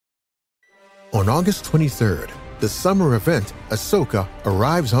On August 23rd, the summer event, Ahsoka,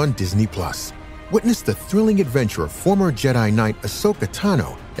 arrives on Disney+. Witness the thrilling adventure of former Jedi Knight Ahsoka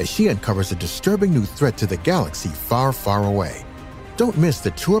Tano as she uncovers a disturbing new threat to the galaxy far, far away. Don't miss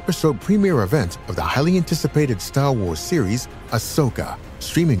the 2-episode premiere event of the highly anticipated Star Wars series, Ahsoka,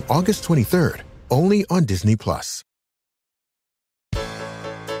 streaming August 23rd, only on Disney+.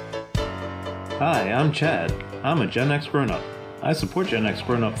 Hi, I'm Chad. I'm a Gen X grown-up. I support Gen X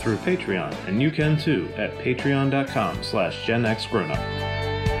Grown Up through Patreon, and you can too at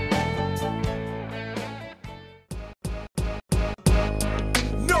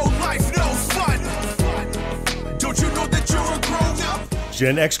patreon.com/GenXGrownUp. No life, no fun. Don't you know that you're a grown-up?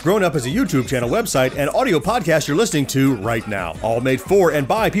 Gen X Grown Up is a YouTube channel, website, and audio podcast you're listening to right now. All made for and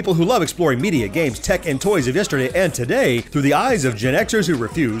by people who love exploring media, games, tech, and toys of yesterday and today through the eyes of Gen Xers who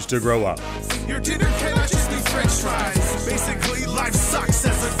refuse to grow up. Your dinner cannot just be French fries. Basically, life sucks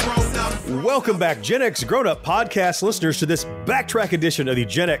as a grown-up. Welcome back, Gen X Grown Up Podcast listeners, to this backtrack edition of the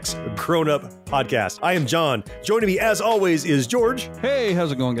Gen X Grown Up Podcast. I am John. Joining me, as always, is George. Hey,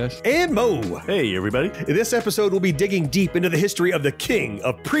 how's it going, guys? And Mo. Hey, everybody. In this episode, we'll be digging deep into the history of the king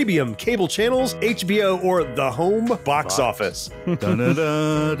of premium cable channels, HBO, or the home box office. You can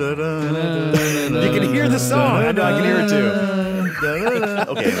hear the song. I know, I can hear it too.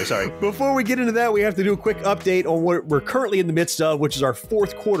 Okay, sorry. Before we get into that, we have to do a quick update on what we're currently in the midst of, which is our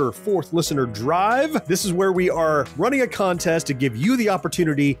fourth listener drive. This is where we are running a contest to give you the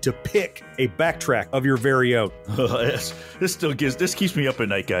opportunity to pick a backtrack of your very own. This keeps me up at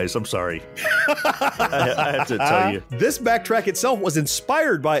night, guys. I'm sorry. I have to tell you. This backtrack itself was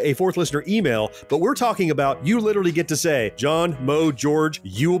inspired by a fourth listener email, but we're talking about you literally get to say, John, Mo, George,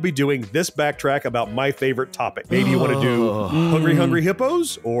 you will be doing this backtrack about my favorite topic. Maybe you want to do Hungry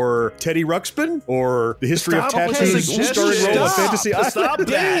Hippos, or Teddy Ruxpin, or the history of tattoos starring role of Fantasy Island. Stop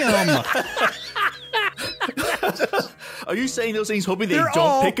Damn! Are you saying those things hoping they They're don't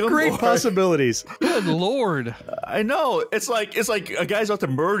all pick them? great possibilities. Good Lord. I know. It's like a guy's about to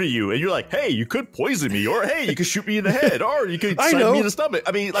murder you, and you're like, hey, you could poison me, or hey, you could shoot me in the head, or you could stab me in the stomach.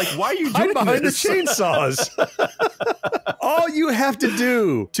 I mean, like, why are you doing behind this? the chainsaws. All you have to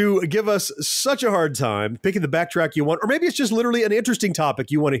do to give us such a hard time picking the backtrack you want, or maybe it's just literally an interesting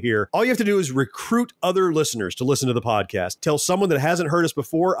topic you want to hear, all you have to do is recruit other listeners to listen to the podcast. Tell someone that hasn't heard us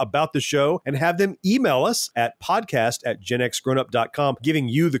before about the show and have them email us at podcast@GenXGrownUp.com, giving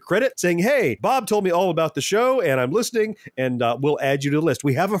you the credit, saying, hey, Bob told me all about the show and I'm listening, and we'll add you to the list.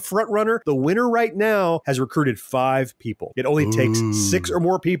 We have a front runner. The winner right now has recruited 5 people. It only takes 6 or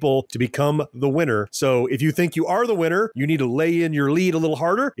more people to become the winner. So if you think you are the winner, you need to lay in your lead a little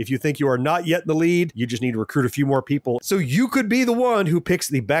harder. If you think you are not yet in the lead, you just need to recruit a few more people. So you could be the one who picks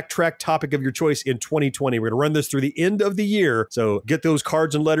the backtrack topic of your choice in 2020. We're going to run this through the end of the year. So get those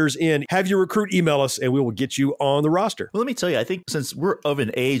cards and letters in. Have your recruit email us and we will get you on the roster. Well, let me tell you, I think since we're of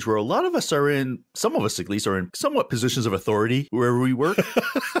an age where a lot of us are in, some of us at least, are in somewhat positions of authority wherever we work.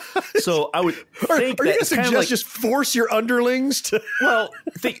 So I would think are you going to suggest like, just force your underlings to... Well,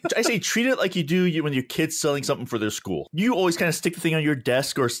 I say treat it like you do when your kid's selling something for their school. You always kind of stick the thing on your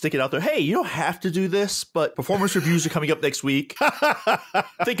desk or stick it out there. Hey, you don't have to do this, but performance reviews are coming up next week.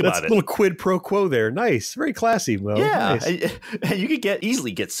 Think about it. A little quid pro quo there. Nice. Very classy, Mo. Yeah. Nice. And you could easily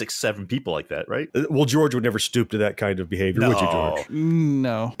get 6-7 people like that, right? Well, George would never stoop to that kind of behavior, would you, George?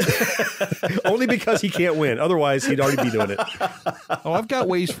 No. Only because he can't win. Otherwise, he'd already be doing it. Oh, I've got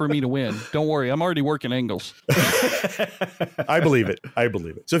ways for me to win. Don't worry. I'm already working angles. I believe it.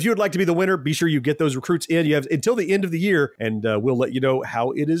 So if you would like to be the winner, be sure you get those recruits in. You have until the end of the year, and we'll let you know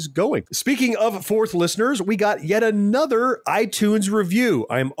how it is going. Speaking of fourth listeners, we got yet another iTunes review.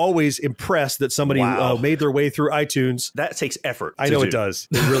 I am always impressed that somebody made their way through iTunes. That takes effort. I know it does.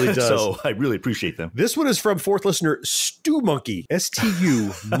 It really does. So I really appreciate them. This one is from fourth listener Stu Monkey,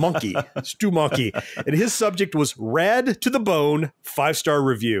 STU Monkey, Stu Monkey, and his subject was Rad to the Bone, 5-star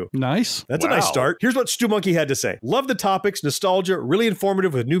review. Nice. That's a nice start. Here's what Stu Monkey had to say. Love the topics, nostalgia, really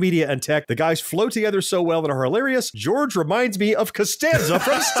informative with new media and tech. The guys flow together so well and are hilarious. George reminds me of Costanza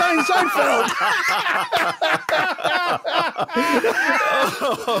from Seinfeld.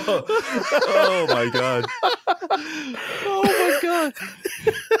 Oh my God. Oh my God.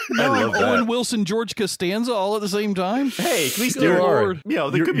 Now I'm that. Owen Wilson, George Costanza all at the same time. Hey, at least Good there Lord. are. You know,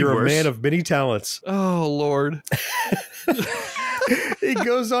 there could be You're worse. a man of many talents. Oh, Lord. He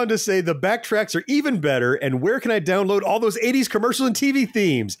goes on to say the backtracks are even better. And where can I download all those 80s commercial and TV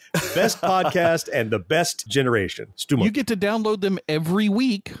themes? Best podcast and the best generation. Stuma. You get to download them every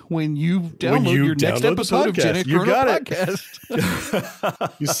week when you download your next download episode of GenXGrownUp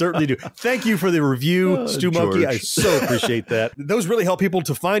Podcast. You certainly do. Thank you for the review, Stu Monkey. I so appreciate that. Those really help people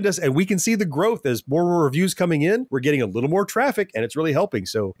to find us, and we can see the growth as more and more reviews coming in. We're getting a little more traffic, and it's really helping.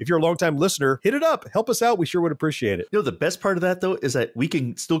 So if you're a longtime listener, hit it up. Help us out. We sure would appreciate it. You know, the best part of that, though, is that we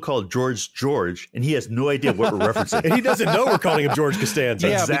can still call George, and he has no idea what we're referencing. And he doesn't know we're calling him George Costanza.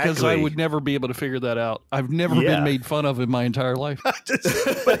 Yeah, because I would never be able to figure that out. I've never been made fun of in my entire life.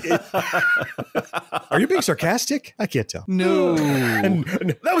 Are you being sarcastic? I can't tell. No. And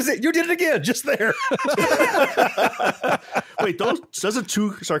that was it. You did it again, just there. Wait, doesn't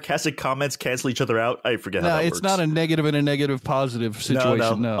two sarcastic comments cancel each other out? I forget how that works. It's not a negative and a negative positive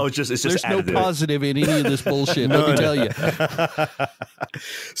situation. No. Oh, it's just There's additive. no positive in any of this bullshit. Let me tell you.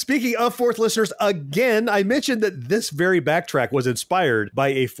 Speaking of fourth listeners, again, I mentioned that this very backtrack was inspired by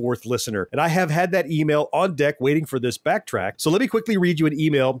a fourth listener. And I have had that email on deck waiting for this backtrack. So let me quickly read you an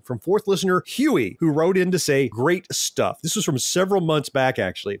email from fourth listener Huey, who wrote in to say, great stuff. This was from several months back,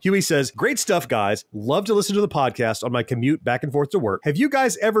 actually. Huey says, great stuff, guys. Love to listen to the podcast on my commute back and forth to work. Have you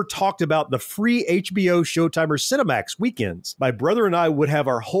guys ever talked about the free HBO Showtime or Cinemax weekends? My brother and I would have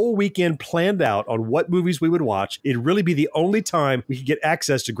our whole weekend planned out on what movies we would watch. It'd really be the only time we could get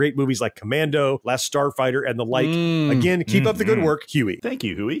access to great movies like Commando, Last Starfighter, and the like. Again, keep up the good work, Huey. Thank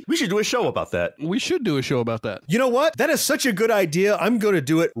you, Huey. We should do a show about that. We should do a show about that. You know what? That is such a good idea. I'm going to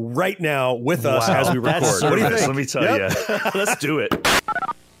do it right now with us as we record. What do you think? Let me tell you. Let's do it.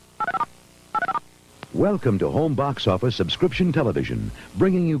 Welcome to Home Box Office Subscription Television,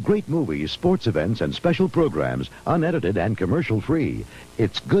 bringing you great movies, sports events, and special programs, unedited and commercial-free.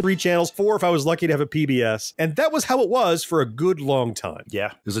 It's good. 3 channels, 4 if I was lucky to have a PBS. And that was how it was for a good long time.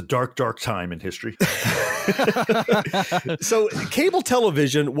 Yeah, it was a dark, dark time in history. So cable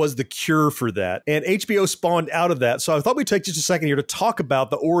television was the cure for that. And HBO spawned out of that. So I thought we'd take just a second here to talk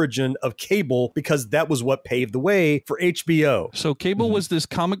about the origin of cable, because that was what paved the way for HBO. So Cable was this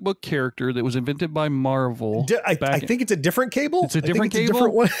comic book character that was invented by Marvel. I think it's a different Cable. It's a different Cable?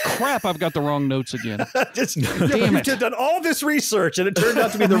 Different one. Crap, I've got the wrong notes again. Damn it. You've done all this research and it turned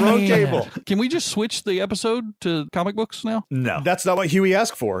out to be the wrong Cable. Can we just switch the episode to comic books now? No. That's not what Huey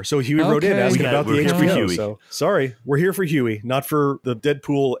asked for. So Huey wrote in asking about the HBO. So sorry, we're here for Huey, not for the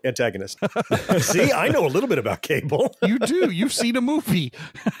Deadpool antagonist. See, I know a little bit about Cable. You do. You've seen a movie.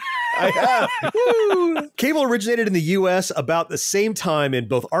 I have. Woo. Cable originated in the U.S. about the same time in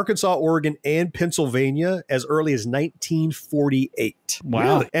both Arkansas, Oregon, and Pennsylvania as early as 1948. Wow.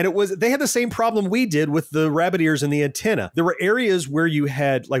 Really? And they had the same problem we did with the rabbit ears and the antenna. There were areas where you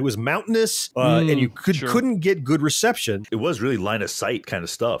had, like, it was mountainous and you couldn't get good reception. It was really line of sight kind of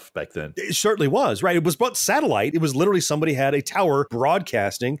stuff back then. It certainly was, right? It was about satellite. It was literally somebody had a tower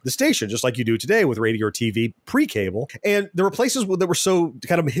broadcasting the station, just like you do today with radio or TV pre-cable. And there were places that were so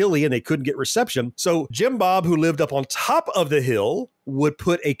kind of hilly and they couldn't get reception. So Jim Bob, who lived up on top of the hill, would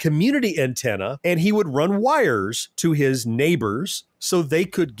put a community antenna and he would run wires to his neighbors so they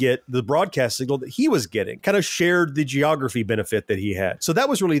could get the broadcast signal that he was getting, kind of shared the geography benefit that he had. So that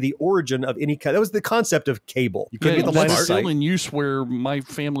was really the origin of any kind. That was the concept of cable. You couldn't get the line of sight. That's still in use where my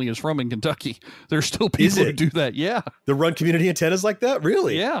family is from in Kentucky. There's still people who do that. Yeah. The run community antennas like that?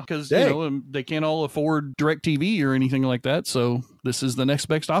 Really? Yeah. Because, they can't all afford DirecTV or anything like that. So this is the next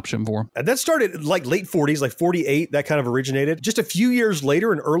best option for them. And that started like late 40s, like 48, that kind of originated. Just a few years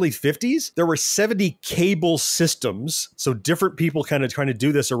later in early 50s, there were 70 cable systems. So different people kind of trying to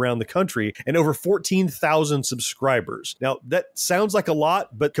do this around the country and over 14,000 subscribers. Now that sounds like a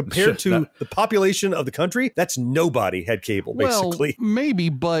lot, but compared to the population of the country, that's nobody had cable basically. Well, maybe,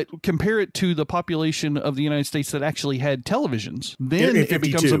 but compare it to the population of the United States that actually had televisions. Then it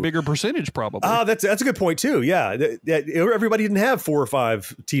becomes a bigger percentage probably. That's a good point too. Yeah. Everybody didn't have 4 or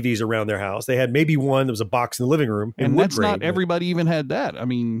 5 TVs around their house. They had maybe one. There was a box in the living room. And that's not everybody even had that. I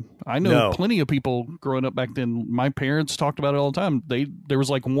mean, I know plenty of people growing up back then. My parents talked about it all the time. There was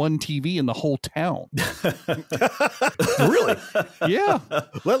like one TV in the whole town. Really? Yeah.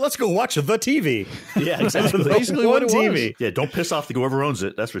 Let's go watch the TV. Yeah, exactly. Basically what it was. Yeah, don't piss off whoever owns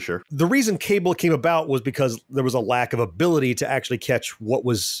it. That's for sure. The reason cable came about was because there was a lack of ability to actually catch what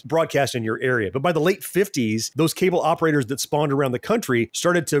was broadcast in your area. But by the late 50s, those cable operators that spawned around the country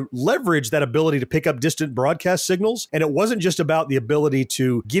started to leverage that ability to pick up distant broadcast signals. And it wasn't just about the ability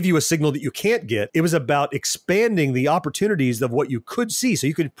to give you a signal that you can't get. It was about expanding the opportunities of what you could see. So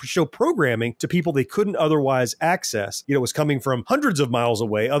you could show programming to people they couldn't otherwise access. You know, it was coming from hundreds of miles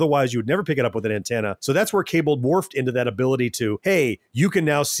away. Otherwise, you would never pick it up with an antenna. So that's where cable morphed into that ability to, hey, you can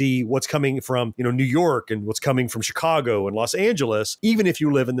now see what's coming from, you know, New York and what's coming from Chicago and Los Angeles, even if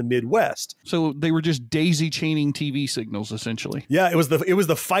you live in the Midwest. So they were just daisy chaining TV signals, essentially. Yeah, it was the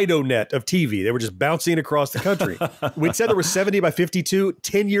FidoNet of TV. They were just bouncing across the country. We said there was 70 by 52.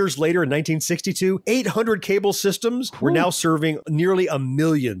 10 years later in 1962, 800 cable systems were now serving nearly 1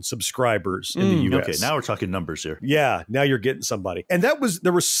 million subscribers in the U.S. Okay, now we're talking numbers here. Yeah, now you're getting somebody. And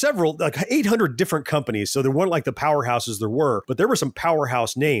there were several, like 800 different companies. So there weren't like the powerhouses there were, but there were some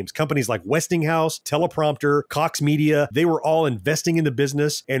powerhouse names. Companies like Westinghouse, Teleprompter, Cox Media, they were all investing in the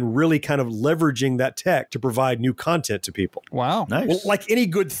business and really kind of leveraging that tech to provide new content to people. Wow. Nice. Well, like any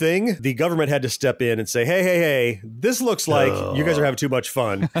good thing, the government had to step in and say, hey, this looks like you guys are having too much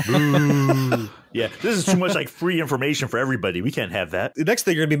fun. Yeah, this is too much like free information for everybody. We can't have that. The next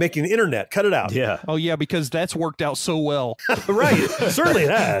thing, you're going to be making the internet. Cut it out. Yeah. Oh, yeah, because that's worked out so well. Right. Certainly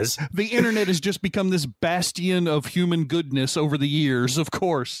it has. The internet has just become this bastion of human goodness over the years, of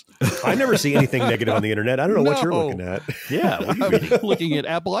course. I never see anything negative on the internet. I don't know what you're looking at. Yeah. What are you reading? Looking at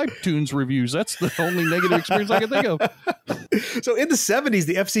Apple iTunes reviews. That's the only negative experience I can think of. So in the 70s,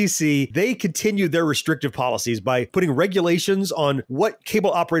 the FCC, they continued their restrictive policies by putting regulations on what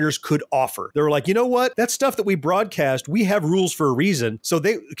cable operators could offer. They were like, you know what? That stuff that we broadcast, we have rules for a reason. So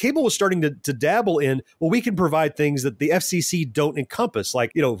cable was starting to dabble in, well, we can provide things that the FCC don't encompass,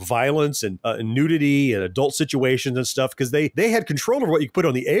 like, you know, violence and nudity and adult situations and stuff, because they had control over what you could put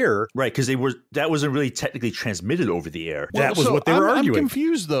on the air. Right, because that wasn't really technically transmitted over the air. That was what they were arguing. I'm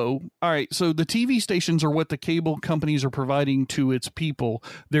confused, though. All right, so the TV stations are what the cable companies are providing to its people.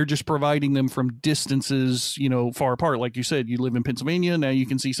 They're just providing them from distances, you know, far apart. Like you said, you live in Pennsylvania, now you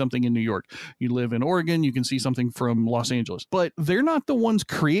can see something in New York. You live in Oregon, you can see something from Los Angeles. But they're not the ones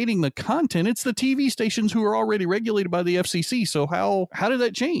creating the content. It's the TV stations who are already regulated by the FCC. So how did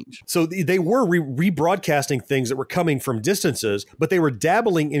that change? So they were rebroadcasting things that were coming from distances, but they were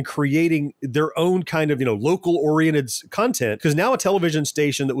dabbling in creating their own kind of, you know, local oriented content. Because now a television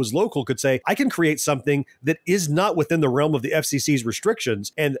station that was local could say, I can create something that is not within the realm of the FCC's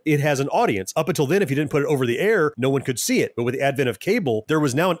restrictions, and it has an audience. Up until then, if you didn't put it over the air, no one could see it. But with the advent of cable, there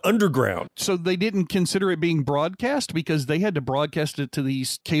was now an underground. So they didn't consider it being broadcast because they had to broadcast it to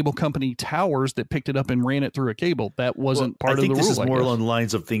these cable company towers that picked it up and ran it through a cable. That wasn't part of the rule. I think this is more along the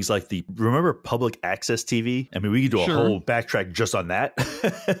lines of things like remember public access TV? I mean, we could do a whole backtrack just on that.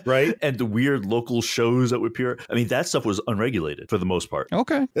 Right? And the weird local shows that would appear. I mean, that stuff was unregulated for the most part.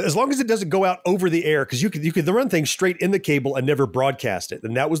 Okay. As long as it doesn't go out over the air, because you could run things straight in the cable and never broadcast it.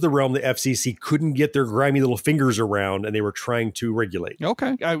 And that was the realm the FCC couldn't get their grimy little fingers around, and they were trying to regulate.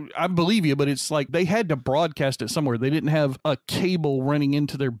 Okay. I believe you, but it's like they had to broadcast it somewhere. They didn't have a cable running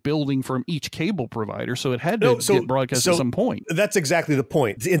into their building from each cable provider, so it had to get broadcast at some point. That's exactly the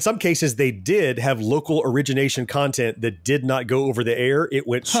point. In some cases, they did have local origination content that did not go over the air. It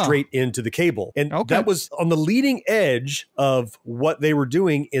went straight into the cable. And that was on the leading edge of what they were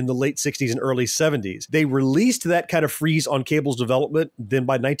doing in the late 60s and early 70s. They released that kind of freeze on cable's development then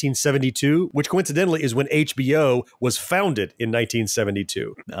by 1972, which coincidentally is when HBO was founded in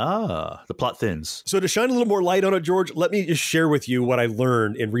 1972. The plot thins. So to shine a little more light on it, George, let me just share with you what I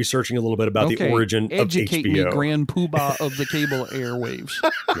learned in researching a little bit about the origin of HBO. Educate me, Grand Poobah of the cable airwaves.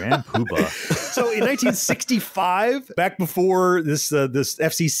 Grand Poobah. So in 1965, back before this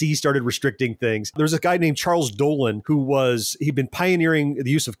FCC started restricting things, there was a guy named Charles Dolan he'd been pioneering the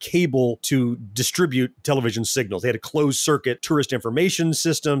use of cable to distribute television signals. They had a closed circuit tourist information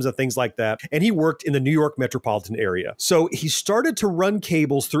systems and things like that. And he worked in the New York metropolitan area. So he started to run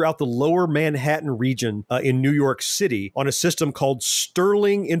cables throughout the lower Manhattan region in New York City on a system called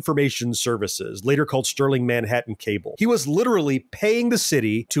Sterling Information Services, later called Sterling Manhattan Cable. He was literally paying the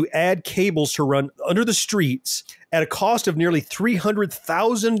city to add cables to run under the streets at a cost of nearly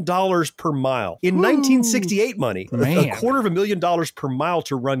 $300,000 per mile. In 1968 money, $250,000 per mile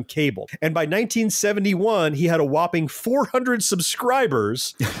to run cable. And by 1971, he had a whopping 400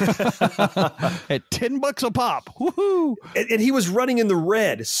 subscribers. At $10 a pop. Woohoo! And he was running in the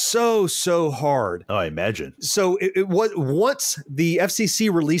red so hard. Oh, I imagine. So it was once the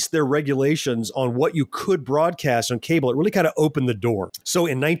FCC released their regulations on what you could broadcast on cable, it really kind of opened the door. So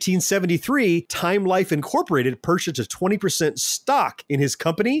in 1973, Time Life Incorporated purchased purchased a 20% stock in his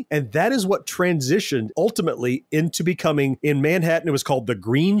company. And that is what transitioned ultimately into becoming, in Manhattan, it was called the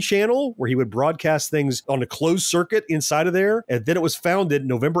Green Channel, where he would broadcast things on a closed circuit inside of there. And then it was founded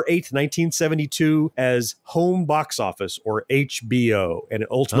November 8th, 1972 as Home Box Office, or HBO. And it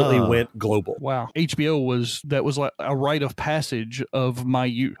ultimately went global. Wow. HBO was like a rite of passage of my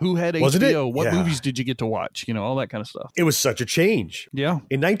youth. Who had Wasn't HBO? it? What Yeah. movies did you get to watch? You know, all that kind of stuff. It was such a change. Yeah.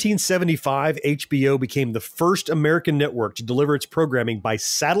 In 1975, HBO became the first American network to deliver its programming by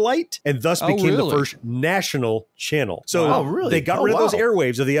satellite and thus became the first national channel. So they got rid of those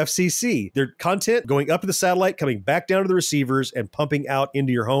airwaves of the FCC. Their content going up to the satellite, coming back down to the receivers and pumping out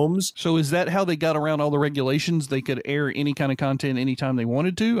into your homes. So is that how they got around all the regulations? They could air any kind of content anytime they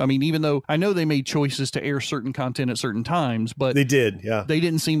wanted to? I mean, even though I know they made choices to air certain content at certain times, but they did, yeah. They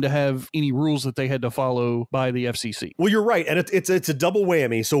didn't seem to have any rules that they had to follow by the FCC. Well, you're right. And it's a double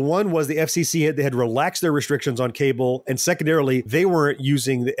whammy. So one was the FCC, they had relaxed their restrictions on cable. And secondarily, they weren't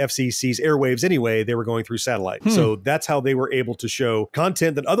using the FCC's airwaves anyway. They were going through satellite. So that's how they were able to show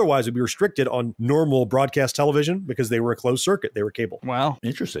content that otherwise would be restricted on normal broadcast television because they were a closed circuit. They were cable. Wow.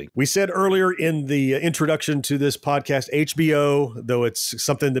 Interesting. We said earlier in the introduction to this podcast, HBO, though it's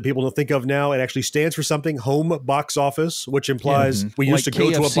something that people don't think of now, it actually stands for something, Home Box Office, which implies we used to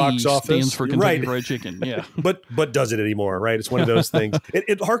go to a box office. Stands for Kentucky Fried Chicken. Yeah. but does it anymore, right? It's one of those things.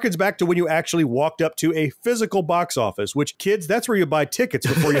 It harkens back to when you actually walked up to a physical box office, which, kids, that's where you buy tickets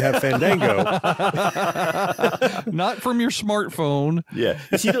before you have Fandango. Not from your smartphone. Yeah.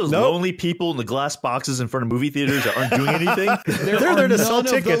 You see those lonely people in the glass boxes in front of movie theaters that aren't doing anything? They're there to sell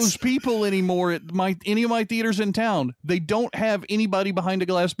tickets. None of those people anymore at any of my theaters in town. They don't have anybody behind a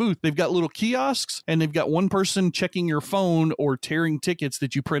glass booth. They've got little kiosks, and they've got one person checking your phone or tearing tickets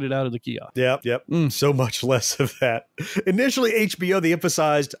that you printed out of the kiosk. Yep. So much less of that. Initially, HBO, they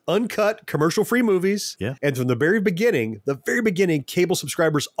emphasized uncut, commercial-free movies. Yeah. And from the very beginning, cable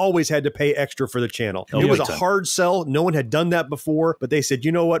subscribers always had to pay extra for the channel. It was a hard sell. No one had done that before, but they said,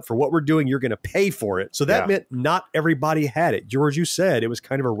 you know what? For what we're doing, you're going to pay for it. So that meant not everybody had it. George, you said it was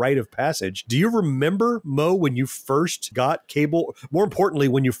kind of a rite of passage. Do you remember, Mo, when you first got cable? More importantly,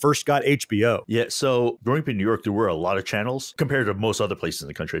 when you first got HBO? Yeah, so growing up in New York, there were a lot of channels compared to most other places in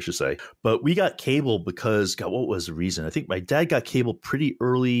the country, I should say. But we got cable because, God, what was the reason? I think my dad got cable pretty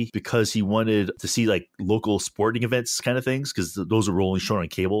early because he wanted to see like local sporting events kind of things, because those were only shown on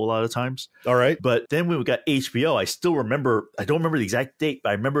cable a lot of times. All right. But then when we got HBO, I don't remember the exact date, but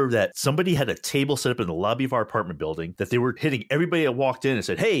I remember that somebody had a table set up in the lobby of our apartment building that they were hitting everybody that walked in and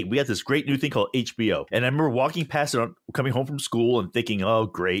said, hey, we got this great new thing called HBO. And I remember walking past it coming home from school and thinking, oh,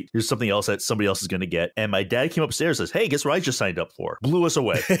 great, here's something else that somebody else is going to get. And my dad came upstairs and says, hey, guess what I just signed up for? Blew us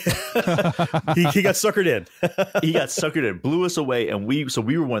away. he got suckered in. He got suckered in, blew us away. And we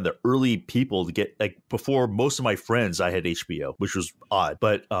were one of the early people to get, like, before most of my friends, I had HBO, which was odd.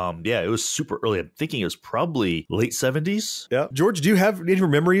 But it was super early. I'm thinking it was probably late 70s. Yeah. George, do you have any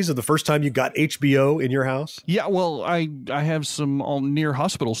memories of the first time you got HBO in your house? Yeah, well, I have some near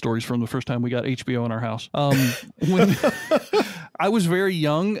hospital stories from the first time we got HBO in our house. When I was very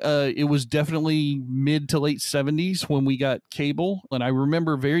young, it was definitely mid to late 70s when we got cable. And I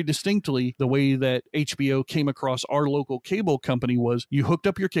remember very distinctly the way that HBO came across our local cable company was you hooked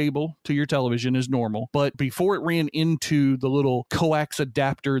up your cable to your television as normal. But before it ran into the little coax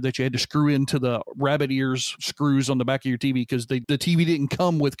adapter that you had to screw into the rabbit ears screws on the back of your TV, because the TV didn't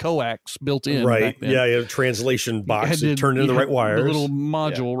come with coax built in. Right. Yeah. Translation box. It turned into the right wires. The little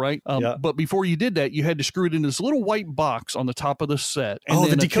module, right? But before you did that, you had to screw it into this little white box on the top of the set. And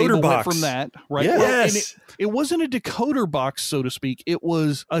then the decoder box. From that, right? Yes. Well, and it wasn't a decoder box, so to speak. It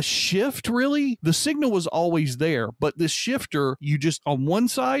was a shift, really. The signal was always there, but this shifter, you just, on one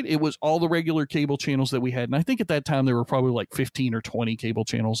side, it was all the regular cable channels that we had. And I think at that time, there were probably like 15 or 20 cable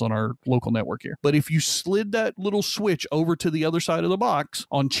channels on our local network here. But if you slid that little switch over to the other side of the box,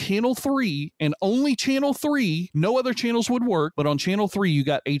 on channel 3, and only channel 3, no other channels would work, but on channel 3, you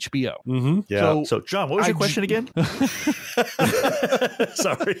got HBO. Mm-hmm. Yeah. So, John, what was your question again?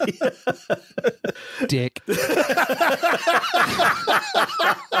 Sorry. Dick.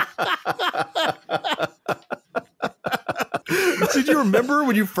 Did you remember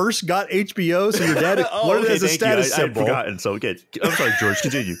when you first got HBO? So your dad learned it as a status symbol. I'd forgotten. So okay, I'm sorry, George.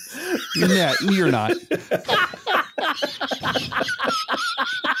 Continue. You're not.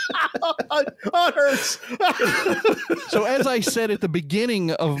 Oh, it hurts. So as I said at the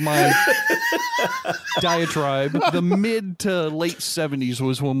beginning of my diatribe, the mid to late 70s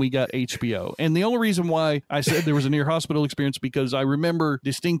was when we got HBO. And the only reason why I said there was a near hospital experience because I remember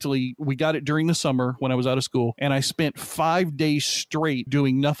distinctly we got it during the summer when I was out of school, and I spent 5 days straight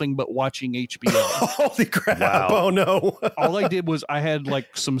doing nothing but watching HBO. Holy crap. Wow. Oh, no. All I did was I had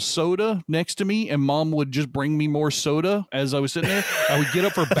like some soda next to me, and Mom would just bring me more soda as I was sitting there. I would get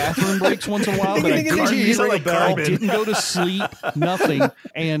up for bathroom breaks once in a while, but I didn't go to sleep, nothing.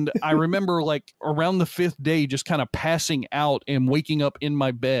 And I remember like around the 5th day, just kind of passing out and waking up in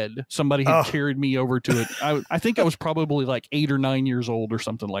my bed. Somebody had carried me over to it. I think I was probably like 8 or 9 years old or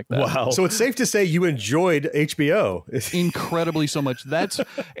something like that. Wow. So it's safe to say you enjoyed HBO. Incredibly so much. That's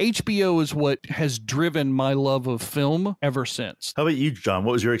HBO is what has driven my love of film ever since. How about you, John?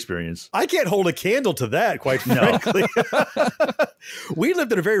 What was your experience? I can't hold a candle to that, quite frankly. We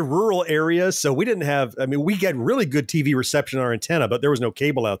lived in a very rural area, so we didn't have, I mean, we get really good TV reception on our antenna, but there was no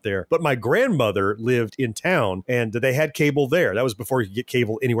cable out there. But my grandmother lived in town, and they had cable there. That was before you could get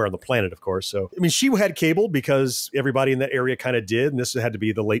cable anywhere on the planet, of course. So, I mean, she had cable because everybody in that area kind of did, and this had to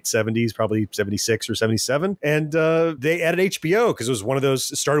be the late 70s, probably 76 or 77. And they added HBO because it was one of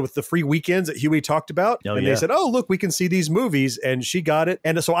those, it started with the free weekends that Huey talked about. They said, oh, look, we can see these movies. And she got it.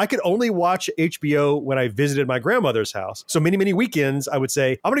 And so I could only watch HBO when I visited my grandmother's house. So many, many weekends, I would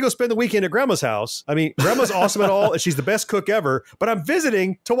say, I'm going to go spend the weekend at grandma's house. I mean, grandma's awesome at all, and she's the best cook ever, but I'm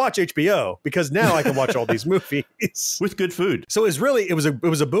visiting to watch HBO because now I can watch all these movies. With good food. So it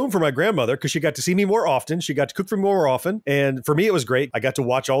was a boom for my grandmother because she got to see me more often. She got to cook for me more often. And for me, it was great. I got to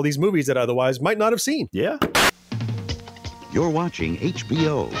watch all these movies that I otherwise might not have seen. Yeah. You're watching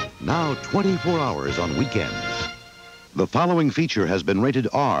HBO, now 24 hours on weekends. The following feature has been rated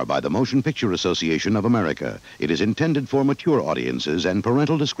R by the Motion Picture Association of America. It is intended for mature audiences and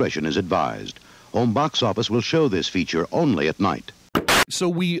parental discretion is advised. Home Box Office will show this feature only at night. So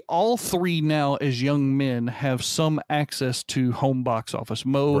we all three now as young men have some access to home box office.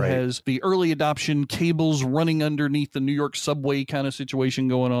 Mo has the early adoption, cables running underneath the New York subway kind of situation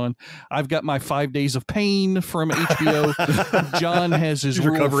going on. I've got my 5 days of pain from HBO. John has his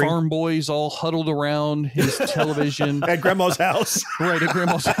rural farm boys all huddled around his television. At grandma's house. Right, at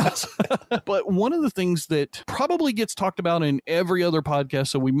grandma's house. But one of the things that probably gets talked about in every other podcast,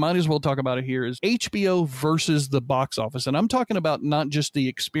 so we might as well talk about it here, is HBO versus the box office. And I'm talking about not just the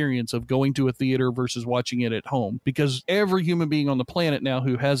experience of going to a theater versus watching it at home, because every human being on the planet now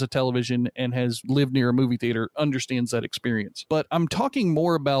who has a television and has lived near a movie theater understands that experience. But I'm talking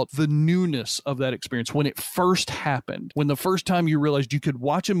more about the newness of that experience when it first happened, when the first time you realized you could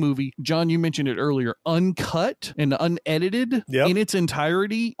watch a movie, John, you mentioned it earlier, uncut and unedited in its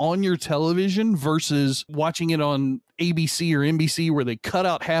entirety on your television versus watching it on ABC or NBC where they cut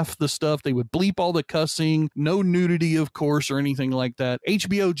out half the stuff. They would bleep all the cussing, no nudity, of course, or anything like that.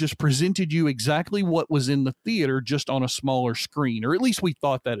 HBO just presented you exactly what was in the theater, just on a smaller screen, or at least we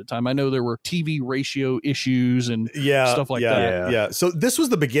thought that at the time. I know there were TV ratio issues and stuff like that. Yeah. So this was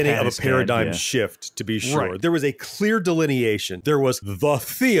the beginning of a paradigm shift, to be sure. There was a clear delineation. There was the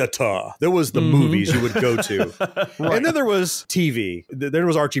theater. There was the movies you would go to. And then there was TV. There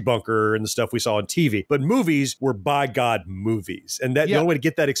was Archie Bunker and the stuff we saw on TV. But movies were by God movies. And that the only way to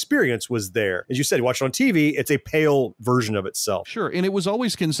get that experience was there. As you said, you watch it on TV, it's a pale version of itself. Sure. And it was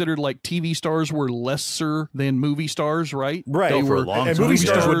always considered like TV stars were lesser than movie stars, right? Right. They were, and movie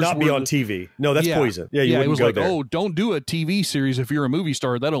stars would not be on TV. No, that's poison. Yeah, you wouldn't it was go like, there. oh, don't do a TV series if you're a movie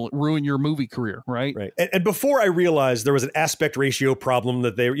star. That'll ruin your movie career, right? Right. And before I realized there was an aspect ratio problem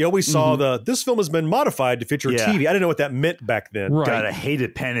that you always saw this film has been modified to fit your TV. I didn't know what that meant back then. Right. God, I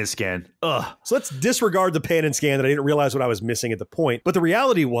hated pan and scan. Ugh. So let's disregard the pan and scan that I didn't realize what I was missing at the point. But the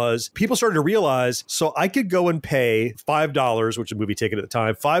reality was people started to realize, so I could go and pay $5, which was a movie ticket at the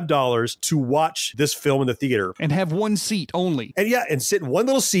time, $5 to watch this film in the theater. And have one seat only. And sit in one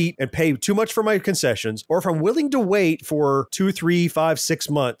little seat and pay too much for my concessions. Or if I'm willing to wait for 2, 3, 5, 6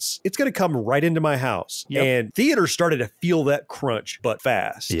 months, it's going to come right into my house. And theaters started to feel that crunch, but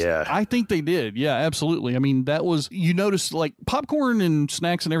fast. Yeah. I think they did. Yeah, absolutely. I mean, that was, you notice like popcorn and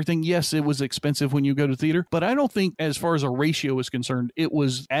snacks and everything. Yes, it was expensive when you go to theater, but I don't think as far as a ratio is concerned, it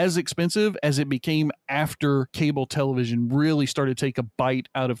was as expensive as it became after cable television really started to take a bite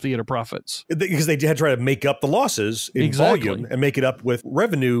out of theater profits. Because they had to try to make up the losses in volume and make it up with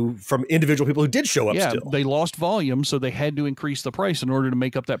revenue from individual people who did show up still. They lost volume, so they had to increase the price in order to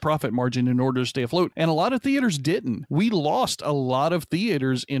make up that profit margin in order to stay afloat. And a lot of theaters didn't. We lost a lot of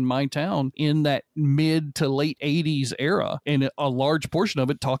theaters in my town in that mid to late 80s era. And a large portion of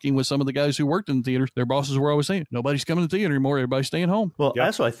it, talking with some of the guys who worked in theaters, their bosses were always saying, nobody's coming to the theater anymore. Everybody's staying home. Well,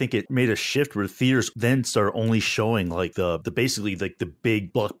 also, I think it made a shift where theaters then started only showing like the basically like the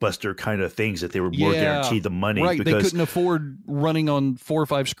big blockbuster kind of things that they were more guaranteed the money. Right. Because They couldn't afford running on 4 or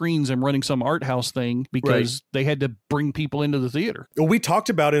 5 screens and running some art house thing because they had to bring people into the theater. Well, we talked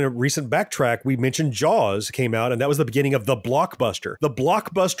about in a recent backtrack, we mentioned Jaws came out, and that was the beginning of the blockbuster. The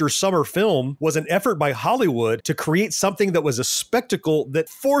blockbuster summer film was an effort by Hollywood to create something that was a spectacle that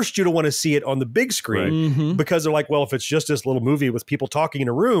forced you to want to see it on the big screen because they're like, well, if it's just this little movie with people talking in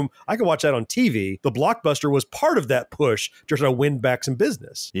a room, I can watch that on TV. The blockbuster was part of that push to try to win back some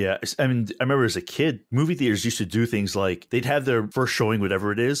business. Yeah. I mean, I remember as a kid, movie theaters used to do things like they'd have their first showing,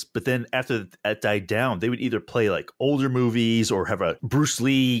 whatever it is, but then after that died down, they would either play like older movies or have a Bruce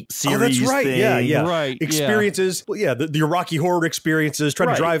Lee series. Oh, that's right. Thing. Yeah. Right. Experiences. Well, the Rocky Horror experiences, trying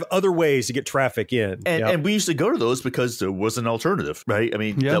to drive other ways to get traffic in. And we used to go to those because there was an alternative, right? I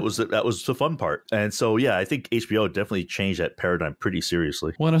mean, that was the fun part. And so, yeah, I think HBO definitely changed that paradigm pretty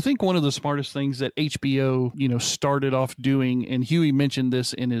seriously. Well, and I think one of the smartest things that HBO, started off doing, and Huey mentioned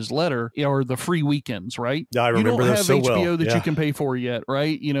this in his letter, are the free weekends, right? Yeah, I remember those so well. You don't have HBO that you can pay for yet,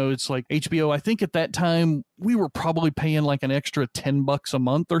 right? It's like HBO, I think at that time, we were probably paying like an extra $10 a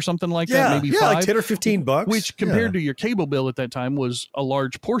month or something like that, maybe $5. Like 10 or $15, which compared to your cable bill at that time was a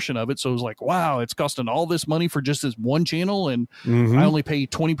large portion of it. So it was like, wow, it's costing all this money for just this one channel, and I only pay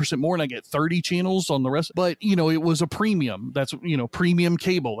 20% more and I get 30 channels on the rest. But it was a premium. That's premium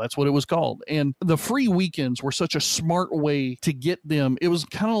cable. That's what it was called. And the free weekends were such a smart way to get them. It was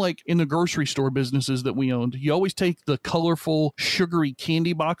kind of like in the grocery store businesses that we owned. You always take the colorful, sugary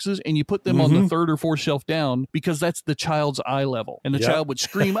candy boxes and you put them on the 3rd or 4th shelf down, because that's the child's eye level. And the child would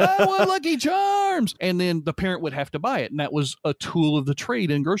scream, I want Lucky Charms. And then the parent would have to buy it. And that was a tool of the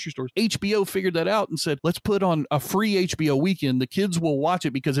trade in grocery stores. HBO figured that out and said, let's put on a free HBO weekend. The kids will watch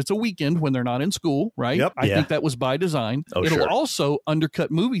it because it's a weekend when they're not in school, right? Yep. I think that was by design. It'll also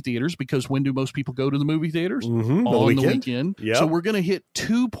undercut movie theaters, because when do most people go to the movie theaters? On the weekend. Yep. So we're going to hit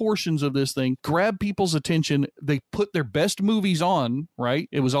 2 portions of this thing, grab people's attention. They put their best movies on, right?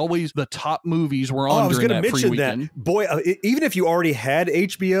 It was always the top movies were on during that free weekend. Boy, even if you already had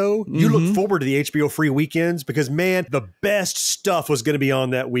HBO, you look forward to the HBO free weekends because, man, the best stuff was going to be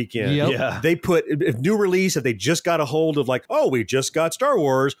on that weekend. They put if new release, if they just got a hold of like, oh, we just got Star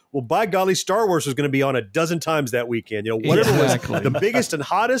Wars. Well, by golly, Star Wars was going to be on a dozen times that weekend. Whatever was the biggest and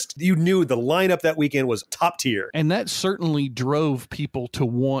hottest, you knew the lineup that weekend was top tier. And that certainly drove people to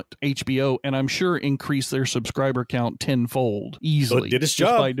want HBO, and I'm sure increased their subscriber count tenfold easily. So it did its just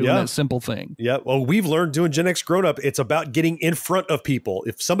job by doing that simple thing. Yeah. Well, we've learned doing Gen X Grown Up, it's about getting in front of people.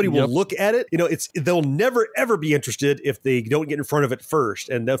 If somebody will look at it, they'll never ever be interested if they don't get in front of it first.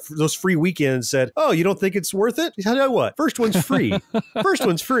 And those free weekends said, oh, you don't think it's worth it? Tell you what, first one's free. First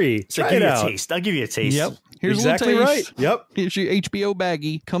one's free. So give you a taste. I'll give you a taste. Yep. Here's exactly a little taste. Right. Yep. Here's your HBO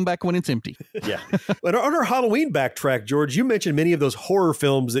baggie. Come back when it's empty. Yeah. But on our Halloween backtrack, George, you mentioned many of those horror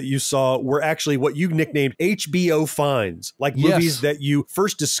films that you saw were actually what you nicknamed HBO finds, like movies that you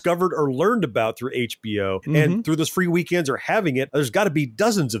first discovered or learned about through HBO. And through those free weekends or having it, there's got to be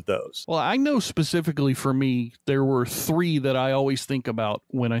dozens of those. Well, I know specifically for me, there were 3 that I always think about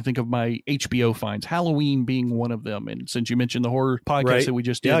when I think of my HBO finds, Halloween being one of them. And since you mentioned the horror podcast that we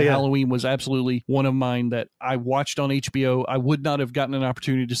just did, Halloween was absolutely one of mine that I watched on HBO. I would not have gotten an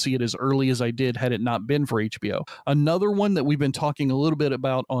opportunity to see it as early as I did had it not been for HBO. Another one that we've been talking a little bit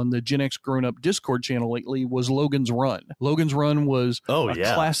about on the Gen X Grown Up Discord channel lately was Logan's Run. Logan's Run was a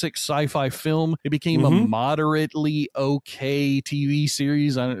classic sci-fi film. It became a moderately okay TV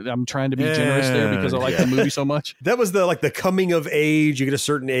series. I'm trying to be generous there because I like the movie so much. That was the coming of age. You get a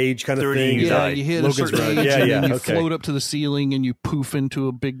certain age kind of thing. Yeah, you hit Logan's a certain age and then you float up to the ceiling and you poof into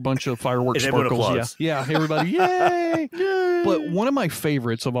a big bunch of fireworks sparkles. Yeah, everybody, yay! But one of my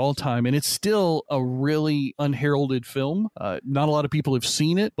favorites of all time, and it's still a really unheralded film. Not a lot of people have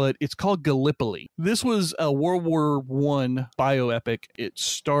seen it, but it's called Gallipoli. This was a World War I bioepic. It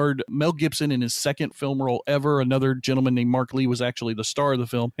starred Mel Gibson in his second film role ever. Another gentleman named Mark Lee was actually the star of the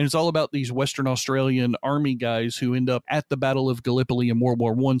film. And it's all about these Western Australian army guys who end up at the Battle of Gallipoli in World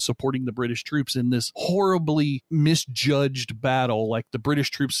War I supporting the British troops in this horribly misjudged battle. Like the British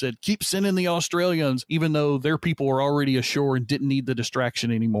troops said, keep sending the Australians, even though their people were already ashore and didn't need the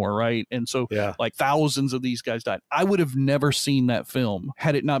distraction anymore, right? And so like thousands of these guys died. I would have never seen that film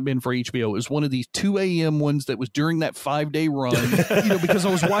had it not been for HBO. It was one of these 2 a.m. ones that was during that 5-day run, because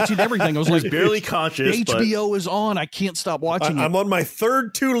I was watching everything. I was like, barely conscious. HBO is on. I can't stop watching it. I'm on my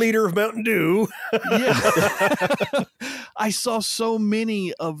 3rd 2-liter of Mountain Dew. I saw so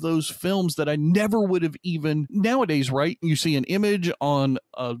many of those films that I never would have even nowadays, right? You see an image on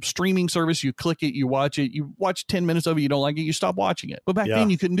a streaming service, you click it, you watch watch it. You watch 10 minutes of it, you don't like it, you stop watching it. But back then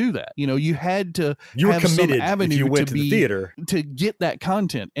you couldn't do that. You know, you had to have some avenue if you went to the theater to get that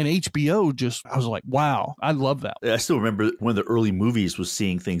content. And HBO I was like, wow, I love that. I still remember one of the early movies was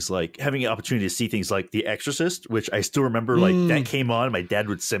seeing things like having an opportunity to see things like The Exorcist, which I still remember like that came on. My dad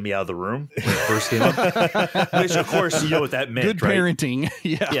would send me out of the room when it first came up. Which of course, you know what that meant. Good right? parenting.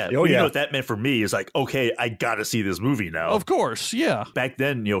 Yeah. You know what that meant for me is like, okay, I got to see this movie now. Of course. Yeah. Back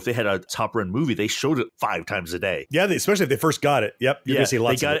then, you know, if they had a top run movie, they showed it 5 times a day. Yeah. Especially if they first got it. Yep. You're going to see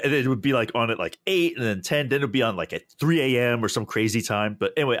lots of it. And it would be like on at like 8 and then 10. Then it would be on like at 3 a.m. or some crazy time.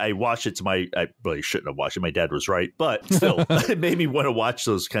 But anyway, I watched it I really shouldn't have watched it. My dad was right. But still, it made me want to watch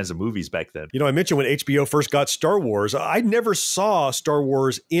those kinds of movies back then. You know, I mentioned when HBO first got Star Wars, I never saw Star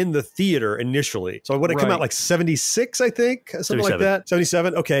Wars in the theater initially. So when it came out like 76, I think, something like that.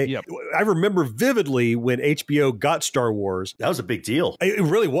 77. Okay. Yep. I remember vividly when HBO got Star Wars. That was a big deal. It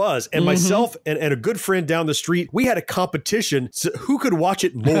really was. And myself and a good friend down the street, we had a competition. So who could watch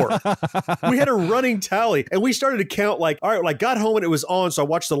it more? We had a running tally and we started to count like, all right, well, I got home and it was on. So I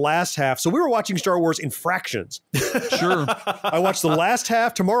watched the last half. So we were watching Star Wars in fractions. Sure. I watched the last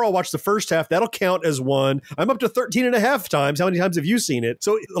half. Tomorrow I'll watch the first half. That'll count as one. I'm up to 13 and a half times. How many times have you seen it?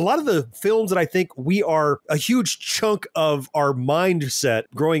 So a lot of the films that I think we are a huge chunk of our mindset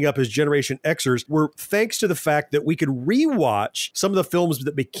growing up as Generation Xers were thanks to the fact that we could rewatch some of the films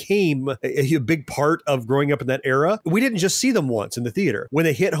that became a big part of growing up in that era. We didn't just see them once in the theater. When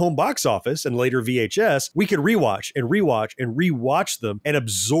they hit home box office and later VHS, we could rewatch and rewatch them and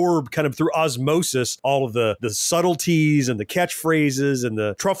absorb kind of through osmosis all of the subtleties and the catchphrases and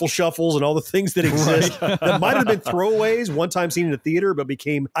the truffle shuffles and all the things that exist that might have been throwaways one time seen in a theater but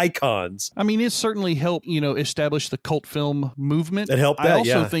became icons. I mean, it certainly helped, establish the cult film movement. It helped that, I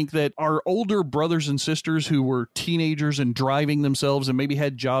also think that our older brothers and sisters who were teenagers and driving themselves and maybe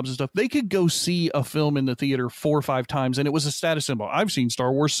had jobs and stuff, they could go see a film in the theater 4 or 5 times and it was a status symbol. I've seen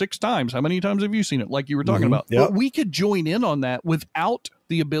Star Wars 6 times. How many times have you seen it? Like you were talking about. Yep. But we could join in on that without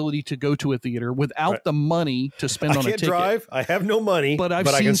the ability to go to a theater, without the money to spend on a ticket. I can't drive. I have no money. But I've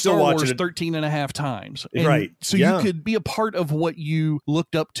I seen can still Star watch Wars it 13 and a half times. And right. So you could be a part of what you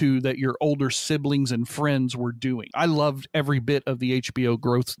looked up to that your older siblings and friends were doing. I loved every bit of the HBO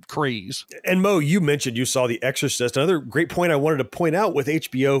growth craze. And Mo, you mentioned you saw The Exorcist. Another great point I wanted to point out with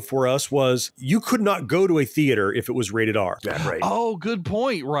HBO for us was you could not go to a theater if it was rated R. Yeah, right. Oh, good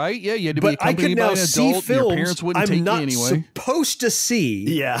point. Right. Yeah. You had to be But I could accompanied by now an see adult. films Your parents wouldn't take I'm not you anyway. supposed to see.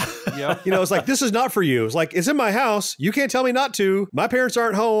 Yeah. It's like, this is not for you. It's like, it's in my house. You can't tell me not to. My parents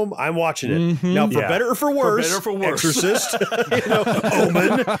aren't home. I'm watching it. Now, for better or for worse, Exorcist,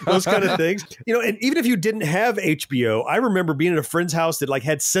 Omen, those kind of things. And even if you didn't have HBO, I remember being at a friend's house that like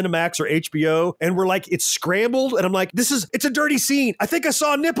had Cinemax or HBO and we're like, it's scrambled. And I'm like, it's a dirty scene. I think I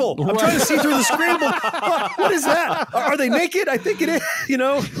saw a nipple. I'm trying to see through the scramble. What is that? Are they naked? I think it is,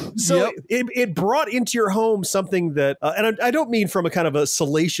 So it brought into your home something that, and I don't mean from a kind of a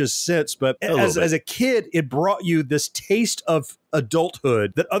salacious sense, but as a kid, it brought you this taste of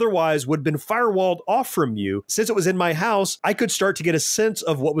adulthood that otherwise would have been firewalled off from you. Since it was in my house, I could start to get a sense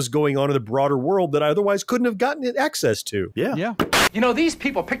of what was going on in the broader world that I otherwise couldn't have gotten access to. Yeah. These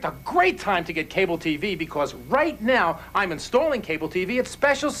people picked a great time to get cable TV because right now I'm installing cable TV at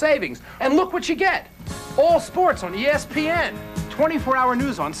special savings. And look what you get. All sports on ESPN, 24-hour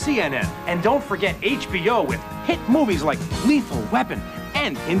news on CNN, and don't forget HBO with hit movies like Lethal Weapon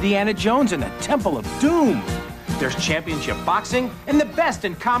and Indiana Jones and the Temple of Doom. There's championship boxing and the best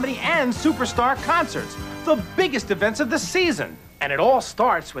in comedy and superstar concerts, the biggest events of the season. And it all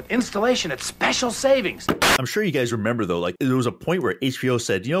starts with installation at special savings. I'm sure you guys remember, though, like there was a point where HBO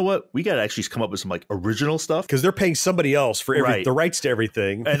said, you know what, we got to actually come up with some like original stuff. Because they're paying somebody else for the rights to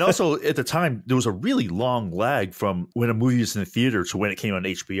everything. And also at the time, there was a really long lag from when a movie was in the theater to when it came on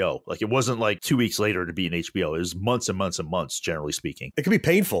HBO. Like it wasn't like 2 weeks later to be in HBO. It was months and months and months, generally speaking. It could be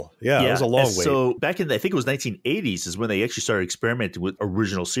painful. Yeah, it was a long wait. So back in, I think it was 1980s is when they actually started experimenting with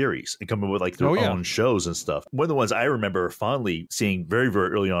original series and coming with like their own shows and stuff. One of the ones I remember fondly seeing very, very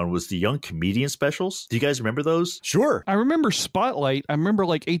early on was the Young Comedian specials. Do you guys remember those? Sure. I remember Spotlight. I remember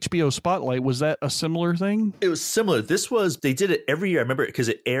like HBO Spotlight. Was that a similar thing? It was similar. They did it every year. I remember it because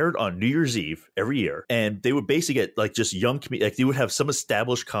it aired on New Year's Eve every year. And they would basically get like just young, like they would have some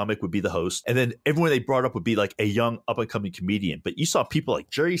established comic would be the host. And then everyone they brought up would be like a young up and coming comedian. But you saw people like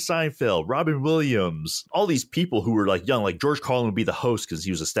Jerry Seinfeld, Robin Williams, all these people who were like young, like George Carlin would be the host because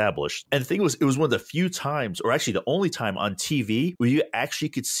he was established. And the thing was, it was one of the few times, or actually the only time on TV TV where you actually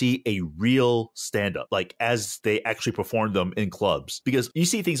could see a real stand-up, like as they actually performed them in clubs. Because you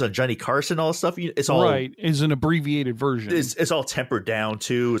see things on Johnny Carson, all that stuff, it's all right. Is an abbreviated version. It's all tempered down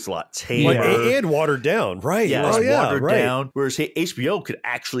too. It's a lot tamer and watered down, right? Yeah, it's watered down. Whereas HBO could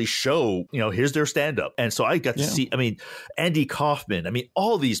actually show, here's their stand-up, and so I got to see. I mean, Andy Kaufman. I mean,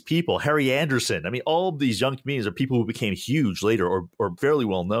 all these people, Harry Anderson. I mean, all these young comedians are people who became huge later or fairly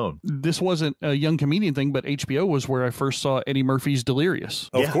well known. This wasn't a young comedian thing, but HBO was where I first saw Eddie Murphy's Delirious.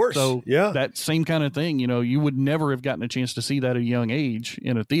 Of course. So that same kind of thing, you would never have gotten a chance to see that at a young age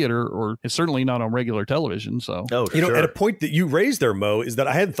in a theater, or it's certainly not on regular television. So, at a point that you raised there, Mo, is that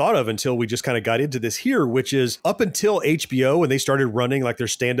I hadn't thought of until we just kind of got into this here, which is up until HBO when they started running like their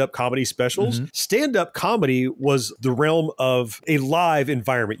stand-up comedy specials, stand-up comedy was the realm of a live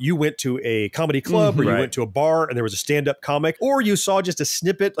environment. You went to a comedy club or you went to a bar and there was a stand-up comic, or you saw just a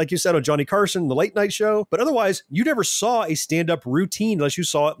snippet, like you said, on Johnny Carson, the late night show. But otherwise, you never saw a stand-up routine unless you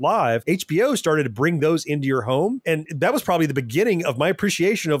saw it live. HBO started to bring those into your home. And that was probably the beginning of my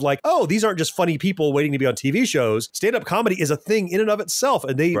appreciation of like, oh, these aren't just funny people waiting to be on TV shows. Stand-up comedy is a thing in and of itself.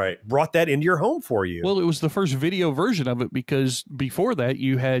 And they brought that into your home for you. Well, it was the first video version of it because before that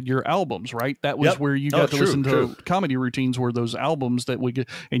you had your albums, right? That was where you got to listen to comedy routines, were those albums that would get,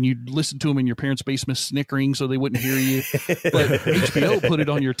 and you'd listen to them in your parents' basement snickering so they wouldn't hear you. But HBO put it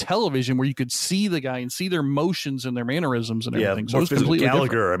on your television where you could see the guy and see their motions and their mannerisms and everything. So it was completely Gallagher.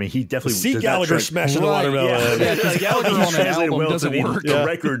 different. I mean, he definitely see Gallagher smashing the watermelon. Yeah, because Gallagher on an album doesn't work. The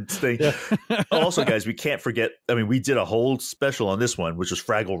record thing. Also, guys, we can't forget. I mean, we did a whole special on this one, which was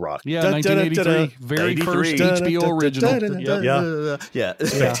Fraggle Rock. Yeah, 1983, very first HBO original. Yeah,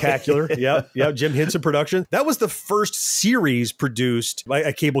 spectacular. Yeah, Jim Henson production. That was the first series produced by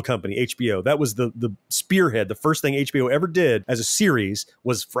a cable company, HBO. That was the spearhead. The first thing HBO ever did as a series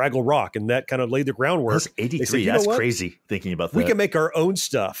was Fraggle Rock, and that kind of laid the groundwork. That's 83. That's crazy thinking about that. We can make our own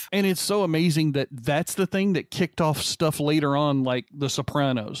stuff. And it's so amazing that that's the thing that kicked off stuff later on, like The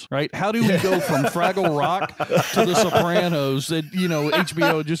Sopranos, right? How do we go from Fraggle Rock to The Sopranos that,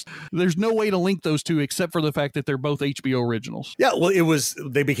 HBO just, there's no way to link those two except for the fact that they're both HBO originals. Yeah, well,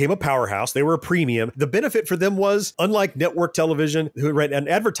 they became a powerhouse. They were a premium. The benefit for them was, unlike network television, who ran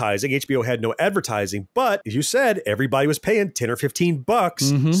advertising, HBO had no advertising. But as you said, everybody was paying 10 or 15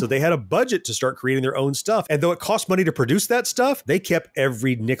 bucks. So they had a budget to start creating their own stuff. And though it cost money to produce that stuff, they kept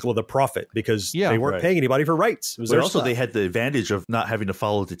every nickel of the profit because they weren't paying anybody for rights. It was but also they had the advantage of not having to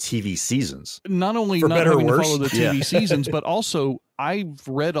follow the TV seasons. Not only for not better having or to worse. follow the TV seasons, but also I've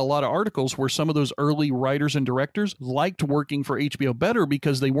read a lot of articles where some of those early writers and directors liked working for HBO better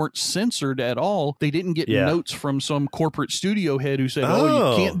because they weren't censored at all. They didn't get notes from some corporate studio head who said,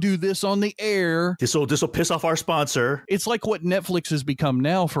 oh, you can't do this on the air. This will piss off our sponsor. It's like what Netflix has become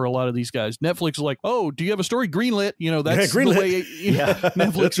now for a lot of these guys. Netflix is like, oh, do you have a story? Greenlit. That's the way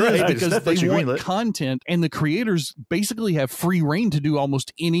Netflix is because they want content, and the creators basically have free reign to do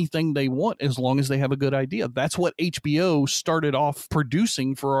almost anything they want as long as they have a good idea. That's what HBO started off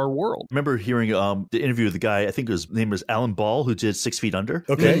producing for our world. I remember hearing the interview with the guy, I think his name was Alan Ball, who did 6 Feet Under.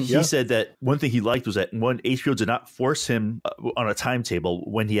 Okay. He said that one thing he liked was that HBO did not force him on a timetable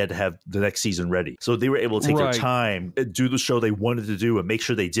when he had to have the next season ready. So they were able to take their time, do the show they wanted to do, and make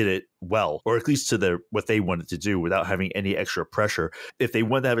sure they did it well, or at least to what they wanted to do without having any extra pressure. If they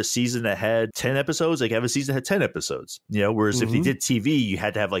wanted to have a season that had 10 episodes, they could have a season that had 10 episodes. Whereas if they did TV, you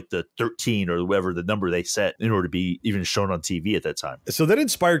had to have like the 13 or whatever the number they set in order to be even shown on TV at that time. So that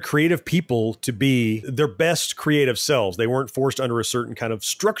inspired creative people to be their best creative selves. They weren't forced under a certain kind of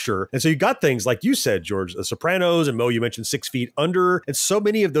structure. And so you got things like you said, George, The Sopranos, and Mo, you mentioned 6 Feet Under. And so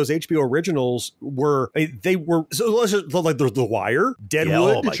many of those HBO originals were, so let's just, like The Wire, Deadwood. Yeah,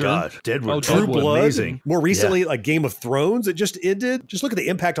 oh my God. Deadwood. True Blood. Amazing. More recently, like Game of Thrones, it just ended. Just look at the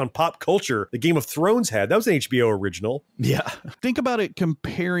impact on pop culture that Game of Thrones had. That was an HBO original. Yeah. Think about it,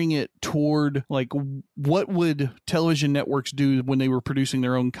 comparing it toward like what would television networks do when they were producing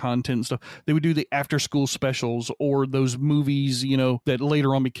their own content and stuff. They would do the after school specials or those movies, that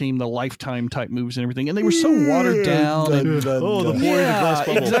later on became the Lifetime type movies and everything. And they were so watered down. The boy in the glass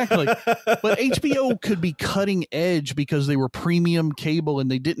bubble. Exactly. But HBO could be cutting edge because they were premium cable and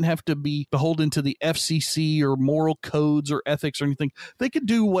they didn't have to be beholden to the FCC or moral codes or ethics or anything. They could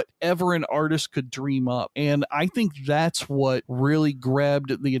do whatever an artist could dream up. And I think that's what really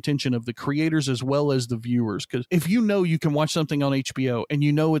grabbed the attention of the creators as well as the viewers. Because if you can watch something on HBO and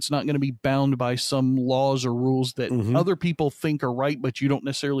it's not going to be bound by some laws or rules that other people think are right, but you don't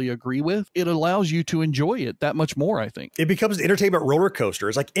necessarily agree with, it allows you to enjoy it that much more, I think. It becomes an entertainment roller coaster.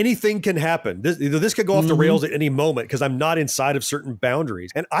 It's like anything can happen. This could go off the rails at any moment because I'm not inside of certain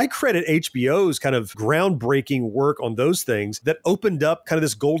boundaries. And I credit HBO's kind of groundbreaking work on those things that opened up kind of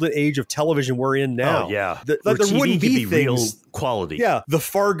this golden age of television we're in now. Oh, yeah. There TV wouldn't be things, real quality. Yeah. The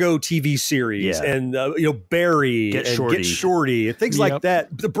Fargo TV series and, Barry Get and Shorty. Get Shorty and things like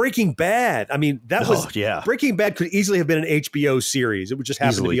that. The Breaking Bad. I mean, that was Breaking Bad could easily have been an HBO series. It would just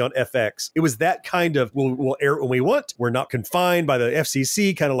happen to be on FX. It was that kind of, we'll air it when we want. We're not confined by the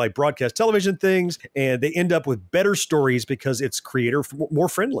FCC, kind of like broadcast television things. And they end up with better stories because it's creator more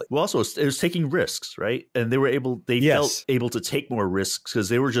friendly. Well, also, it was taking risks, right? And they felt able to take more risks because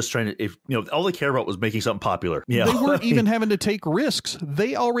they were just trying to, all they care about was making something popular. Yeah. They weren't even having to take risks.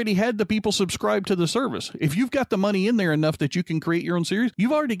 They already had the people subscribe to the service. If you've got the money in there enough that you can create your own series,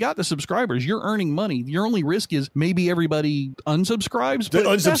 you've already got the subscribers. You're earning money. Your only risk is maybe everybody unsubscribes. But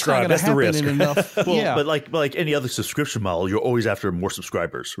that's the risk. But like any other subscription model, you're always after more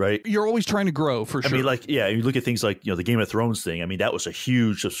subscribers, right? You're always trying to grow, for sure. I mean, you look at things like, the Game of Thrones thing. I mean, that was a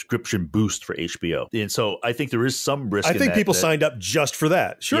huge subscription boost for HBO. And so I think there is some risk. I think people signed up just for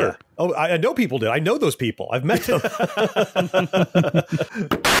that. Sure. Yeah. Oh, I know people did. I know those people. I've met them.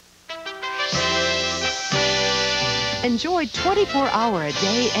 Enjoy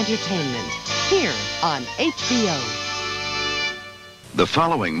 24-hour-a-day entertainment here on HBO. The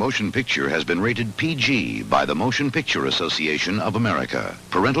following motion picture has been rated PG by the Motion Picture Association of America.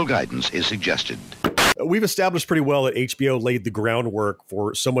 Parental guidance is suggested. We've established pretty well that HBO laid the groundwork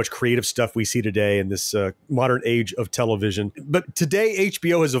for so much creative stuff we see today in this modern age of television. But today,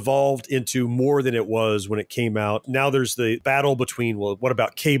 HBO has evolved into more than it was when it came out. Now there's the battle between, what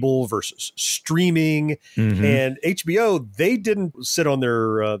about cable versus streaming? Mm-hmm. And HBO, they didn't sit on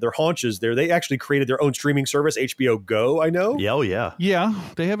their haunches there. They actually created their own streaming service, HBO Go, I know. Yeah, oh yeah. Yeah,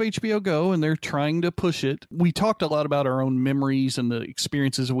 they have HBO Go, and they're trying to push it. We talked a lot about our own memories and the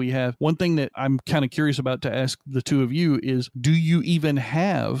experiences we have. One thing that I'm kind of curious about to ask the two of you is, do you even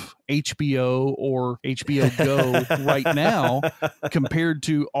have HBO or HBO Go right now compared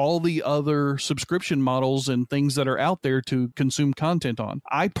to all the other subscription models and things that are out there to consume content on?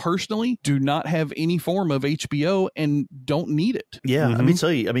 I personally do not have any form of HBO and don't need it. Yeah,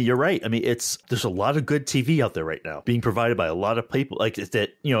 mm-hmm. I mean, you're right. I mean, there's a lot of good TV out there right now being provided by a lot of people like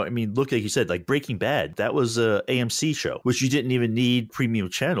that. Look, like you said, like Breaking Bad, that was a AMC show, which you didn't even need premium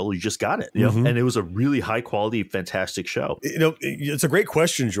channel. You just got it. Mm-hmm. And it was a really high quality, fantastic show. It's a great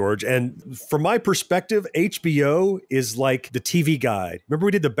question, George. And from my perspective, HBO is like the TV Guide. Remember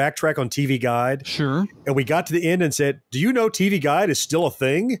we did the backtrack on TV Guide? Sure. And we got to the end and said, do you know TV Guide is still a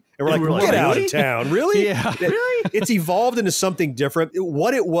thing? And we're like, get out of town. Really? Yeah. Really? It's evolved into something different.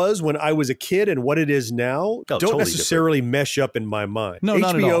 What it was when I was a kid and what it is now don't totally necessarily mesh up in my mind. No,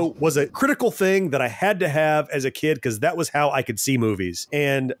 not at all. HBO was a critical thing that I had to have as a kid because that was how I could see movies.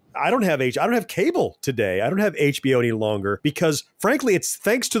 And I don't have cable today. I don't have HBO any longer because, frankly, it's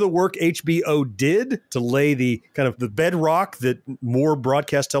thanks to the work HBO did to lay the kind of the bedrock that more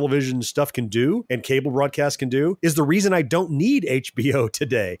broadcast television stuff can do and cable broadcast can do is the reason I don't need HBO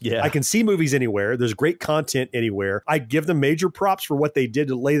today. Yeah. I can see movies anywhere. There's great content anywhere. I give them major props for what they did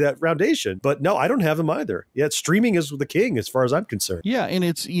to lay that foundation. But no, I don't have them either. Yeah, streaming is the king as far as I'm concerned. Yeah, and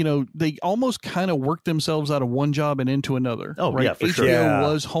it's, they almost kind of worked themselves out of one job and into another. Oh, right? Yeah, for HBO sure.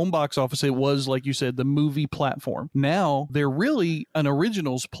 was home box office. It was, like you said, the movie platform. Now they're really an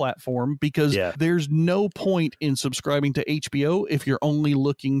originals platform because there's no point in subscribing to HBO if you're only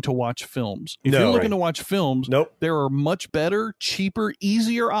looking to watch films. If you're looking to watch films, there are much better, cheaper,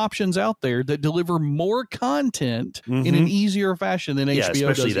 easier options out there that deliver more content in an easier fashion than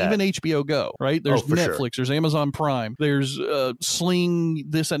HBO does. Even HBO Go, right? There's Netflix, there's Amazon Prime, there's Sling,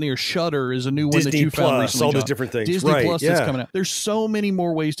 this and there. Shudder is a new one that you found recently. All those different things. Disney Plus that's coming out. There's so many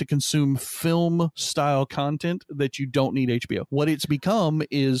more ways to consume film style content that you don't need HBO. What it's become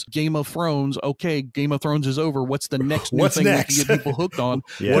is Game of Thrones. Okay, Game of Thrones is over. What's the next new thing we can get people hooked on?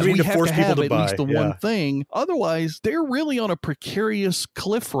 What do we have force to people have to at buy? least the one thing. Otherwise, they're really on a precarious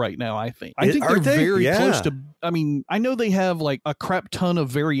cliff right now, I think. I think they're very close to. I mean, I know they have like a crap ton of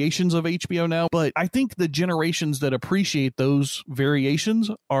variations of HBO now, but I think the generations that appreciate those variations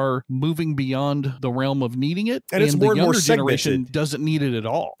are moving beyond the realm of needing it. And it's more the and more younger generation segmented. doesn't need it at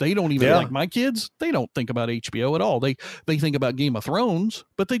all. They don't even like my kids. They don't think about HBO at all. They think about Game of Thrones,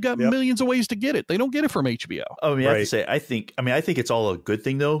 but they've got millions of ways to get it. They don't get it from HBO. I mean, I have to say, I think it's all a good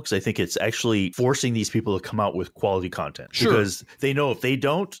thing though, because I think it's actually forcing these people to come out with quality content. Sure. Because they know if they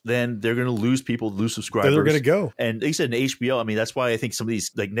don't, then they're going to lose people, lose subscribers. They're going to go. And they said in HBO, I mean, that's why I think some of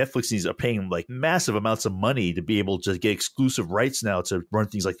these like Netflix things are paying like massive amounts of money to be able to get exclusive rights now to run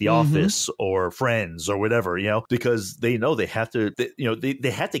things like The Office or Friends or whatever, because they know they have to,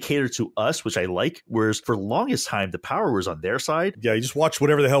 they have to cater to us, which I like. Whereas for the longest time, the power was on their side. Yeah, you just watch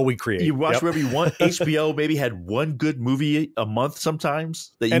whatever the hell we create. You watch whatever you want. HBO maybe had one good movie a month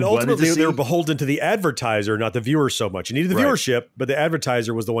sometimes. And ultimately, they were beholden to the advertiser, not the viewer so much. You needed the viewership, but the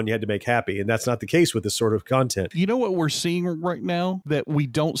advertiser was the one you had to make happy. And that's not the case with this sort of content. You know what we're seeing right now that we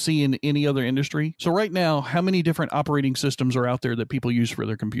don't see in any other industry? So right now, how many different operating systems are out there that people use for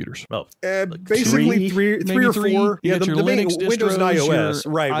their computers? Well, basically three or four. You got your Linux distros, Windows and iOS.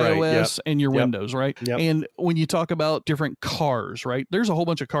 Your Right. iOS and your Windows, right? Yep. And when you talk about different cars, right? There's a whole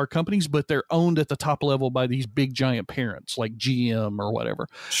bunch of car companies, but they're owned at the top level by these big giant parents like GM or whatever.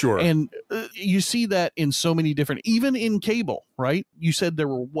 Sure. And you see that in so many different, even in cable, right? You said there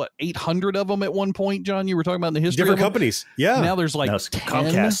were 800 of them at one point, John? You were talking about in the history different of them? companies. Yeah. Now there's like 10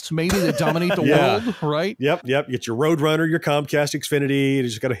 Comcast. maybe that dominate the world, right? Yep. You get your Roadrunner, your Comcast, Xfinity. You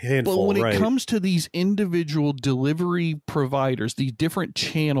just got a handful. But when it comes to these individual delivery providers, these different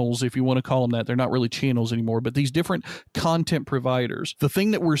channels, if you want to call them that, they're not really channels anymore, but these different content providers, the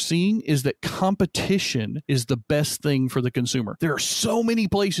thing that we're seeing is that competition is the best thing for the consumer. There are so many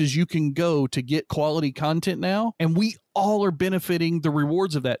places you can go to get quality content now, and we all are benefiting the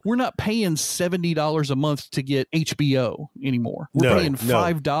rewards of that. We're not paying $70 a month to get HBO anymore. We're paying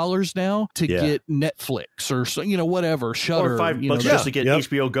 $5 now to get Netflix or whatever, Shudder. Or $5 just to get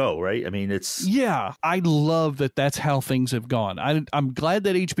HBO Go, right? I mean, it's... Yeah, I love that that's how things have gone. I'm glad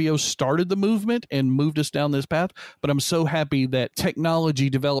that HBO started the movement and moved us down this path, but I'm so happy that technology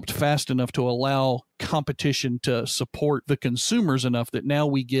developed fast enough to allow competition to support the consumers enough that now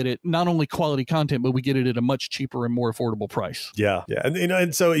we get it, not only quality content, but we get it at a much cheaper and more affordable price. Yeah.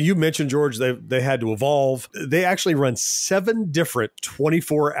 And so you mentioned, George, they had to evolve. They actually run 7 different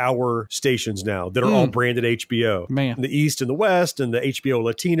 24-hour stations now that are all branded HBO. Man. In the East and the West, and the HBO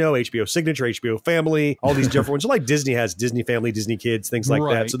Latino, HBO Signature, HBO Family, all these different ones. Like Disney has Disney Family, Disney Kids, things like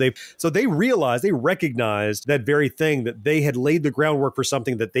that. So they recognized that very thing, that they had laid the groundwork for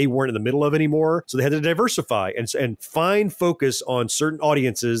something that they weren't in the middle of anymore. So they had to diversify and find focus on certain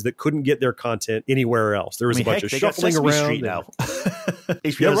audiences that couldn't get their content anywhere else. There was a bunch of shuffling around. Street now.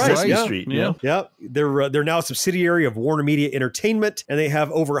 HBO Sesame Street. Yeah. They're now a subsidiary of Warner Media Entertainment, and they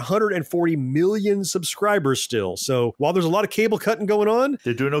have over 140 million subscribers still. So while there's a lot of cable cutting going on,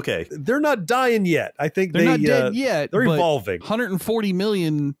 they're doing okay. They're not dying yet. I think they're not dead yet. They're evolving. 140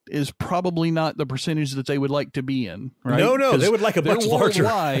 million is probably not the percentage that they would like to be in, right? No, they would like a much larger.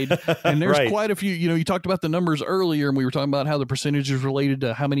 Worldwide, and there's quite a few. You talked about the numbers earlier, and we were talking about how the percentage is related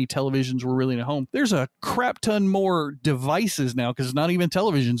to how many televisions were really in a home. There's a crap ton more devices now, because it's not even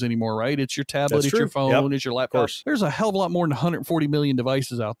televisions anymore, right? It's your tablet, it's your phone, it's your laptop. There's a hell of a lot more than 140 million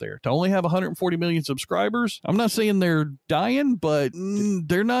devices out there. To only have 140 million subscribers, I'm not saying they're dying, but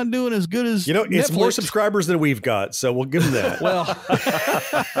they're not doing as good as it's Netflix. More subscribers than we've got, so we'll give them that. Well,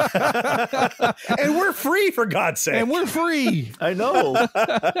 and we're free, for God's sake. And we're free. I know.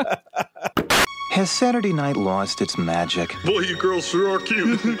 Has Saturday night lost its magic? Boy, you girls sure are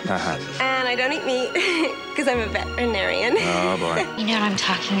cute. And I don't eat meat because I'm a veterinarian. Oh, boy. You know what I'm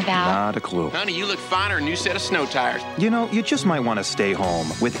talking about? Not a clue. Honey, you look finer than a new set of snow tires. You just might want to stay home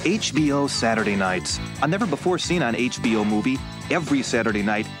with HBO Saturday nights. A never-before-seen on HBO movie every Saturday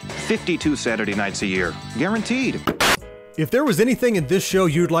night, 52 Saturday nights a year. Guaranteed. If there was anything in this show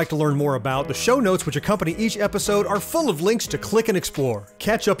you'd like to learn more about, the show notes which accompany each episode are full of links to click and explore.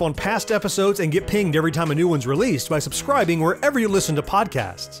 Catch up on past episodes and get pinged every time a new one's released by subscribing wherever you listen to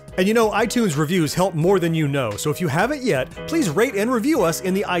podcasts. And iTunes reviews help more than you know, so if you haven't yet, please rate and review us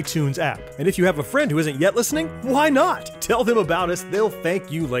in the iTunes app. And if you have a friend who isn't yet listening, why not? Tell them about us, they'll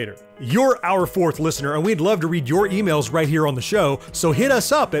thank you later. You're our 4th listener, and we'd love to read your emails right here on the show, so hit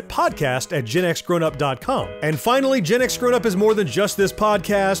us up at podcast@GenXGrownUp.com. And finally, Gen X Grown Up is more than just this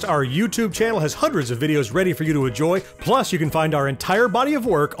podcast. Our YouTube channel has hundreds of videos ready for you to enjoy, plus you can find our entire body of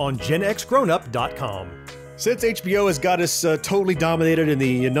work on GenXGrownUp.com. Since HBO has got us totally dominated in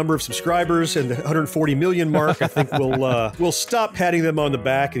the number of subscribers and the 140 million mark, I think we'll stop patting them on the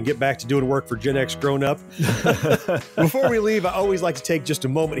back and get back to doing work for Gen X Grown Up. Before we leave, I always like to take just a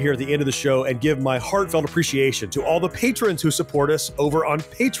moment here at the end of the show and give my heartfelt appreciation to all the patrons who support us over on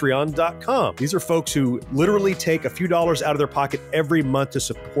patreon.com. These are folks who literally take a few dollars out of their pocket every month to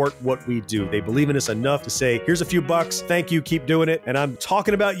support what we do. They believe in us enough to say, here's a few bucks, thank you, keep doing it. And I'm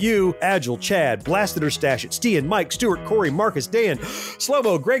talking about you, Agile, Chad, Blasted or Stash It, Stian, Mike, Stuart, Corey, Marcus, Dan,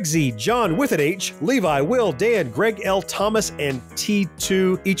 Slow-Mo, Greg Z, John with an H, Levi, Will, Dan, Greg L, Thomas, and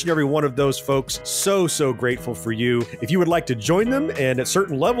T2. Each and every one of those folks, so grateful for you. If you would like to join them, and at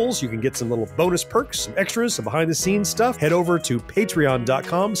certain levels, you can get some little bonus perks, some extras, some behind-the-scenes stuff, head over to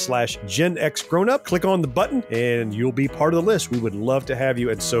patreon.com/GenXGrownUp. Click on the button, and you'll be part of the list. We would love to have you,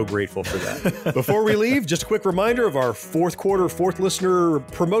 and so grateful for that. Before we leave, just a quick reminder of our fourth quarter, fourth listener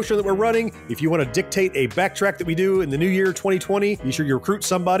promotion that we're running. If you want to dictate a backtrack that we do in the new year 2020, be sure you recruit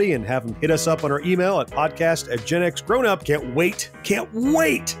somebody and have them hit us up on our email at podcast@GenXGrownUp. Can't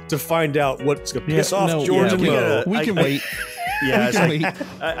wait to find out what's going to piss off George and Mo. We can wait. Yeah,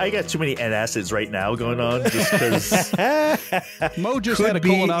 I got too many antacids right now going on just because Mo just had a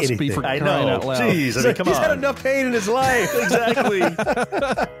colonoscopy for crying out loud. Jeez, I mean, come on. He's had enough pain in his life. Exactly.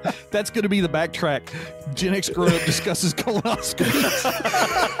 That's going to be the backtrack. Gen X Grown Up discusses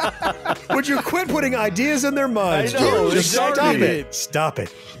colonoscopies. Would you quit putting ideas in their minds? I know. Just stop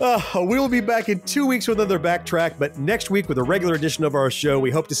it. We will be back in 2 weeks with another backtrack, but next week with a regular edition of our show.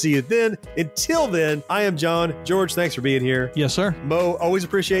 We hope to see you then. Until then, I am John. George, thanks for being here. Yes, sir. Mo, always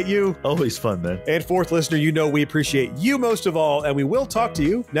appreciate you. Always fun, man. And fourth listener, you know we appreciate you most of all, and we will talk to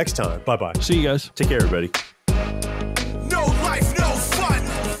you next time. Bye-bye. See you guys. Take care, everybody. No life, no fun.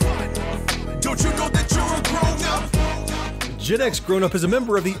 Don't you know that you're a grown-up? Gen X Grown Up is a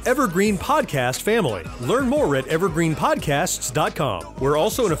member of the Evergreen Podcast family. Learn more at evergreenpodcasts.com. We're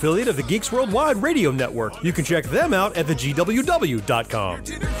also an affiliate of the Geeks Worldwide Radio Network. You can check them out at thegww.com.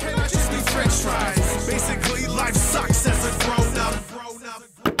 Dinner cannot just be french fries. Basically, life sucks as a grown-up.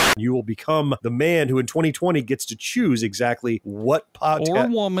 You will become the man who in 2020 gets to choose exactly what podcast. Or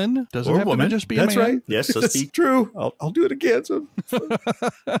woman. Doesn't have to just be That's a man. right. Yes, that's true. I'll do it again. So.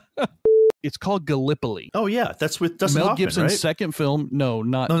 It's called Gallipoli. Oh, yeah. That's with Dustin Mel Hoffman, Gibson's right? second film. No,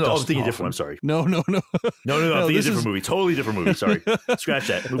 not No, Dustin I was thinking Hoffman. different. I'm sorry. No. No, I'm thinking this different movie. Totally different movie. Sorry. Scratch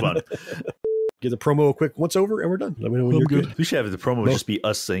that. Move on. Give the promo a quick once over, and we're done. Let me know when you're good. We should have the promo just be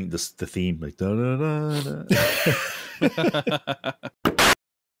us saying the theme. Like, da-da-da-da.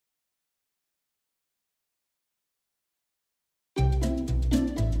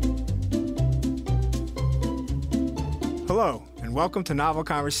 Hello, and welcome to Novel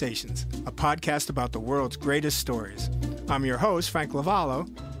Conversations, a podcast about the world's greatest stories. I'm your host, Frank Lavallo,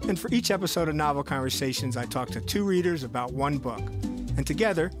 and for each episode of Novel Conversations, I talk to two readers about one book. And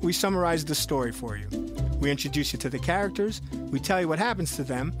together, we summarize the story for you. We introduce you to the characters, we tell you what happens to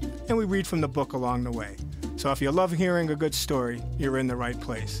them, and we read from the book along the way. So if you love hearing a good story, you're in the right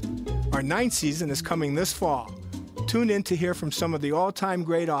place. Our 9th season is coming this fall. Tune in to hear from some of the all-time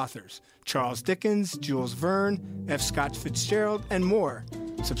great authors, Charles Dickens, Jules Verne, F. Scott Fitzgerald, and more.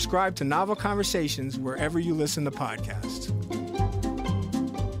 Subscribe to Novel Conversations wherever you listen to podcasts.